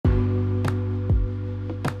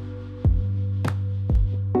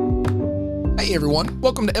Hey everyone,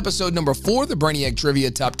 welcome to episode number 4 of the Brainiac Trivia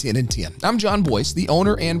Top 10 in 10. I'm John Boyce, the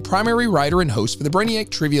owner and primary writer and host for the Brainiac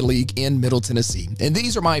Trivia League in Middle Tennessee. And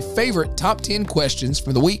these are my favorite top 10 questions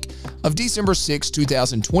from the week of December 6,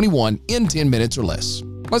 2021 in 10 minutes or less.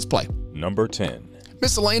 Let's play. Number 10.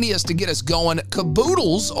 Miscellaneous to get us going,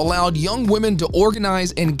 Caboodles allowed young women to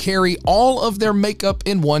organize and carry all of their makeup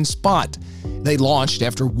in one spot. They launched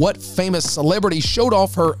after what famous celebrity showed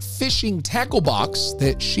off her fishing tackle box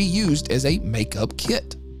that she used as a makeup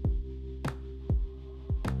kit?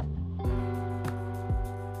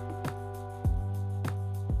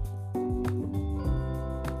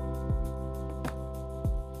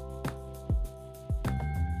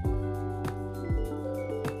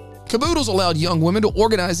 Caboodles allowed young women to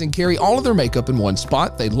organize and carry all of their makeup in one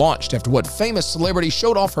spot. They launched after what famous celebrity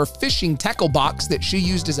showed off her fishing tackle box that she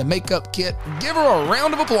used as a makeup kit? Give her a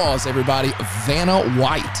round of applause, everybody. Vanna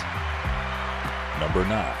White. Number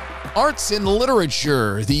 9. Arts and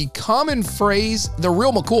literature. The common phrase, the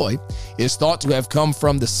real McCoy, is thought to have come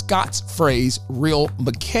from the Scots phrase, real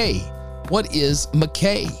McKay. What is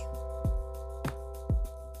McKay?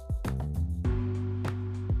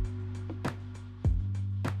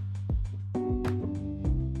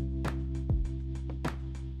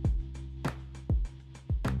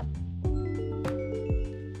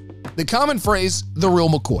 The common phrase, the real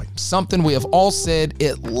McCoy, something we have all said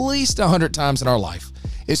at least 100 times in our life,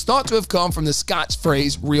 is thought to have come from the Scots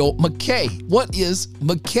phrase, real McKay. What is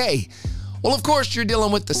McKay? Well, of course, you're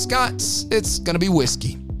dealing with the Scots. It's going to be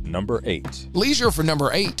whiskey. Number 8. Leisure for number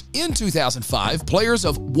 8. In 2005, players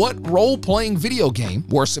of what role-playing video game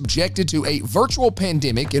were subjected to a virtual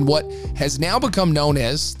pandemic in what has now become known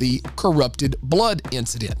as the Corrupted Blood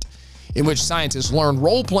Incident, in which scientists learned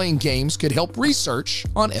role-playing games could help research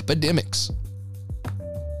on epidemics.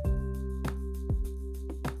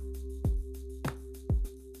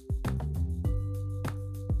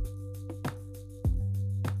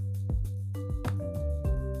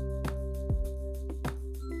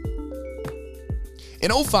 In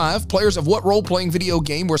 2005, players of what role-playing video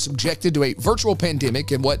game were subjected to a virtual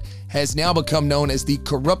pandemic in what has now become known as the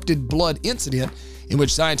Corrupted Blood Incident, in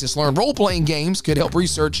which scientists learned role-playing games could help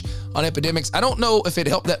research on epidemics. I don't know if it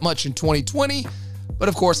helped that much in 2020, but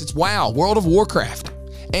of course it's WoW, World of Warcraft.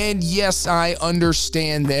 And yes, I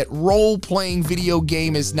understand that role-playing video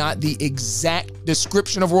game is not the exact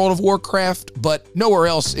description of World of Warcraft, but nowhere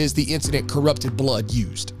else is the incident Corrupted Blood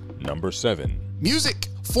used. Number 7. Music.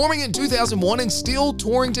 Forming in 2001 and still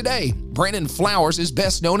touring today, Brandon Flowers is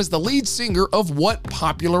best known as the lead singer of what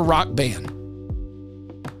popular rock band?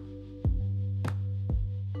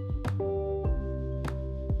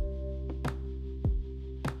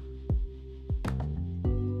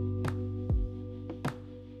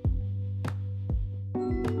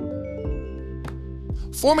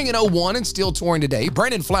 Forming in 2001 and still touring today,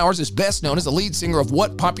 Brandon Flowers is best known as the lead singer of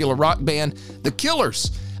what popular rock band? The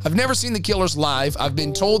Killers. I've never seen the Killers live. I've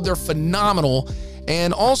been told they're phenomenal.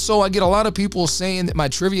 And also, I get a lot of people saying that my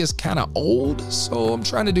trivia is kind of old, so I'm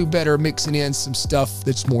trying to do better mixing in some stuff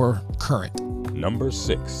that's more current. Number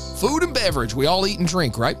 6. Food and beverage. We all eat and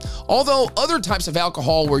drink, right? Although other types of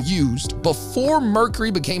alcohol were used, before mercury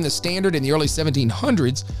became the standard in the early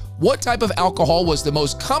 1700s, what type of alcohol was the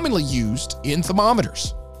most commonly used in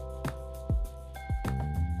thermometers?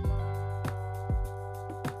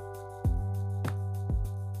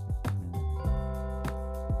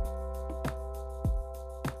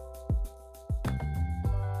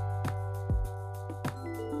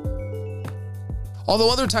 Although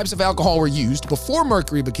other types of alcohol were used, before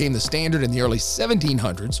mercury became the standard in the early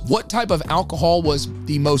 1700s, what type of alcohol was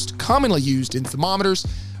the most commonly used in thermometers?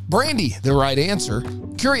 Brandy, the right answer.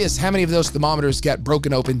 Curious how many of those thermometers got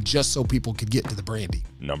broken open just so people could get to the brandy.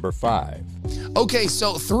 Number 5. Okay,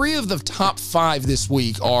 so 3 of the top 5 this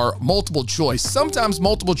week are multiple choice. Sometimes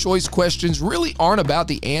multiple choice questions really aren't about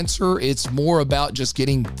the answer. It's more about just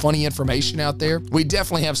getting funny information out there. We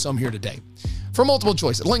definitely have some here today. For multiple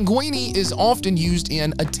choice, linguine is often used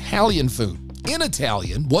in Italian food. In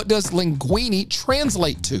Italian, what does linguine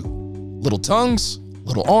translate to? Little tongues,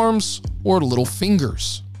 little arms, or little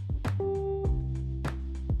fingers?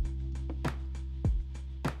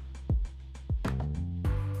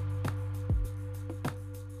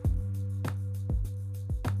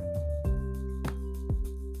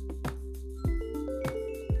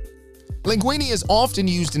 Linguine is often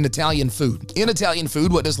used in Italian food. In Italian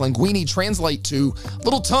food, what does linguine translate to?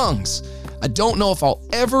 Little tongues. I don't know if I'll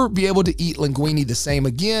ever be able to eat linguine the same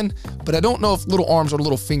again, but I don't know if little arms or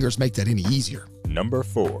little fingers make that any easier. Number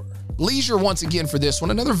 4. Leisure once again for this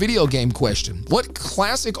one, another video game question. What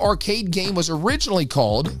classic arcade game was originally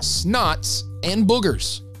called Snots and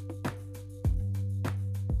Boogers?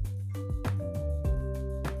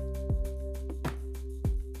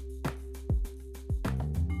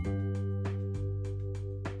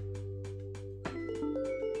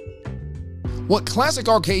 What classic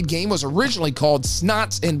arcade game was originally called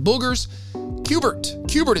Snots and Boogers? Q*bert.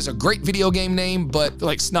 Q*bert is a great video game name, but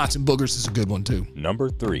like Snots and Boogers is a good one too. Number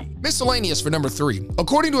 3. Miscellaneous for number 3.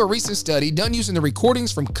 According to a recent study done using the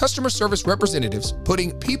recordings from customer service representatives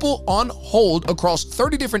putting people on hold across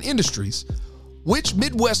 30 different industries, which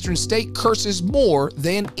Midwestern state curses more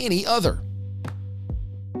than any other?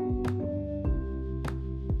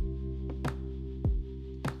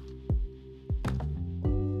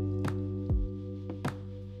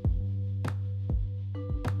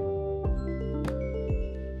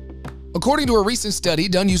 According to a recent study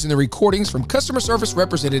done using the recordings from customer service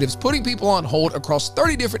representatives putting people on hold across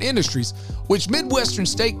 30 different industries, which Midwestern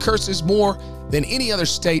state curses more than any other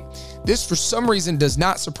state, this for some reason does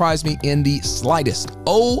not surprise me in the slightest.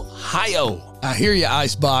 Ohio. I hear you,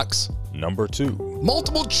 Icebox. Number 2.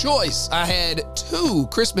 Multiple choice. I had 2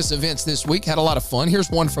 Christmas events this week. Had a lot of fun.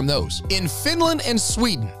 Here's one from those. In Finland and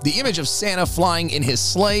Sweden, the image of Santa flying in his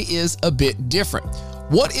sleigh is a bit different.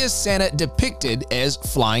 What is Santa depicted as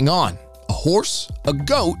flying on? A horse, a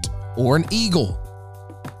goat, or an eagle?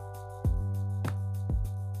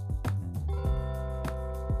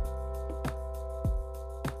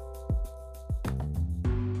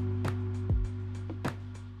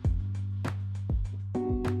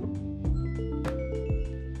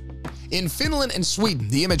 In Finland and Sweden,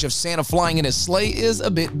 the image of Santa flying in his sleigh is a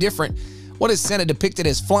bit different. What is Santa depicted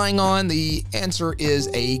as flying on? The answer is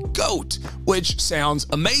a goat, which sounds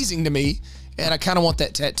amazing to me, and I kind of want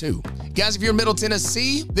that tattoo. Guys, if you're in Middle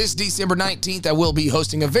Tennessee, this December 19th, I will be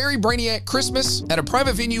hosting a very Brainiac Christmas at a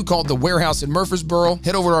private venue called The Warehouse in Murfreesboro.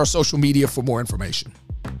 Head over to our social media for more information.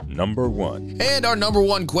 Number 1. And our number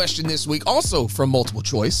 1 question this week, also from multiple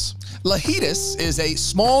choice. Lahetus is a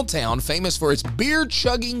small town famous for its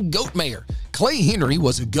beer-chugging goat mayor. Clay Henry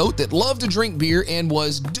was a goat that loved to drink beer and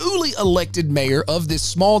was duly elected mayor of this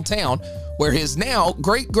small town, where his now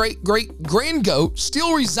great-great-great-grand-goat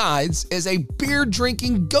still resides as a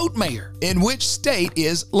beer-drinking goat mayor. In which state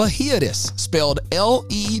is Lahetus, spelled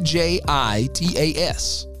L-E-J-I-T-A-S?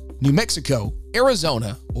 New Mexico,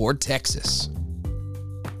 Arizona, or Texas?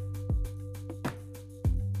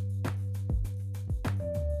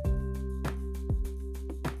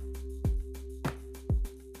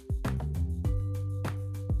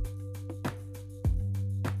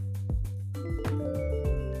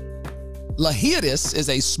 Lahetus is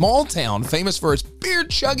a small town famous for its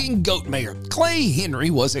beer-chugging goat mayor. Clay Henry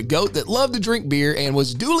was a goat that loved to drink beer and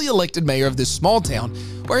was duly elected mayor of this small town,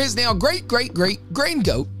 where his now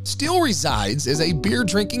great-great-great-grand-goat still resides as a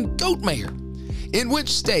beer-drinking goat mayor. In which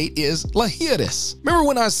state is Lahetus? Remember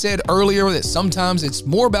when I said earlier that sometimes it's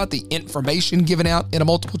more about the information given out in a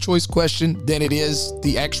multiple choice question than it is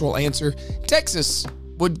the actual answer? Texas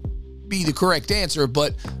would be the correct answer,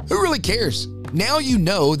 but who really cares? Now you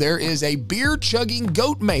know there is a beer-chugging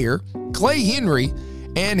goat mayor, Clay Henry,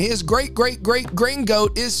 and his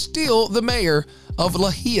great-great-great-grand-goat is still the mayor of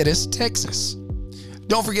Lahetus, Texas.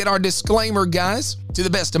 Don't forget our disclaimer, guys. To the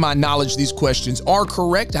best of my knowledge, these questions are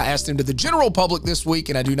correct. I asked them to the general public this week,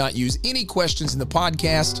 and I do not use any questions in the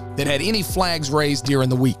podcast that had any flags raised during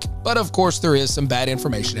the week. But of course, there is some bad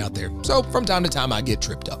information out there. So from time to time, I get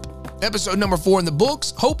tripped up. Episode number 4 in the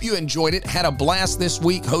books. Hope you enjoyed it. Had a blast this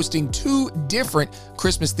week hosting 2 different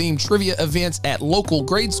Christmas-themed trivia events at local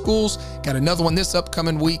grade schools. Got another one this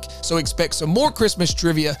upcoming week, so expect some more Christmas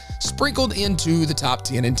trivia sprinkled into the top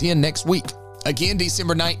 10 and 10 next week. Again,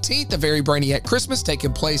 December 19th, a very Brainiac Christmas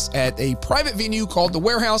taking place at a private venue called The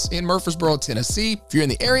Warehouse in Murfreesboro, Tennessee. If you're in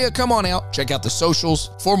the area, come on out. Check out the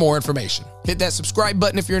socials for more information. Hit that subscribe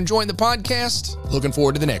button if you're enjoying the podcast. Looking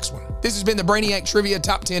forward to the next one. This has been the Brainiac Trivia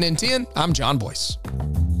Top 10 and 10. I'm John Boyce.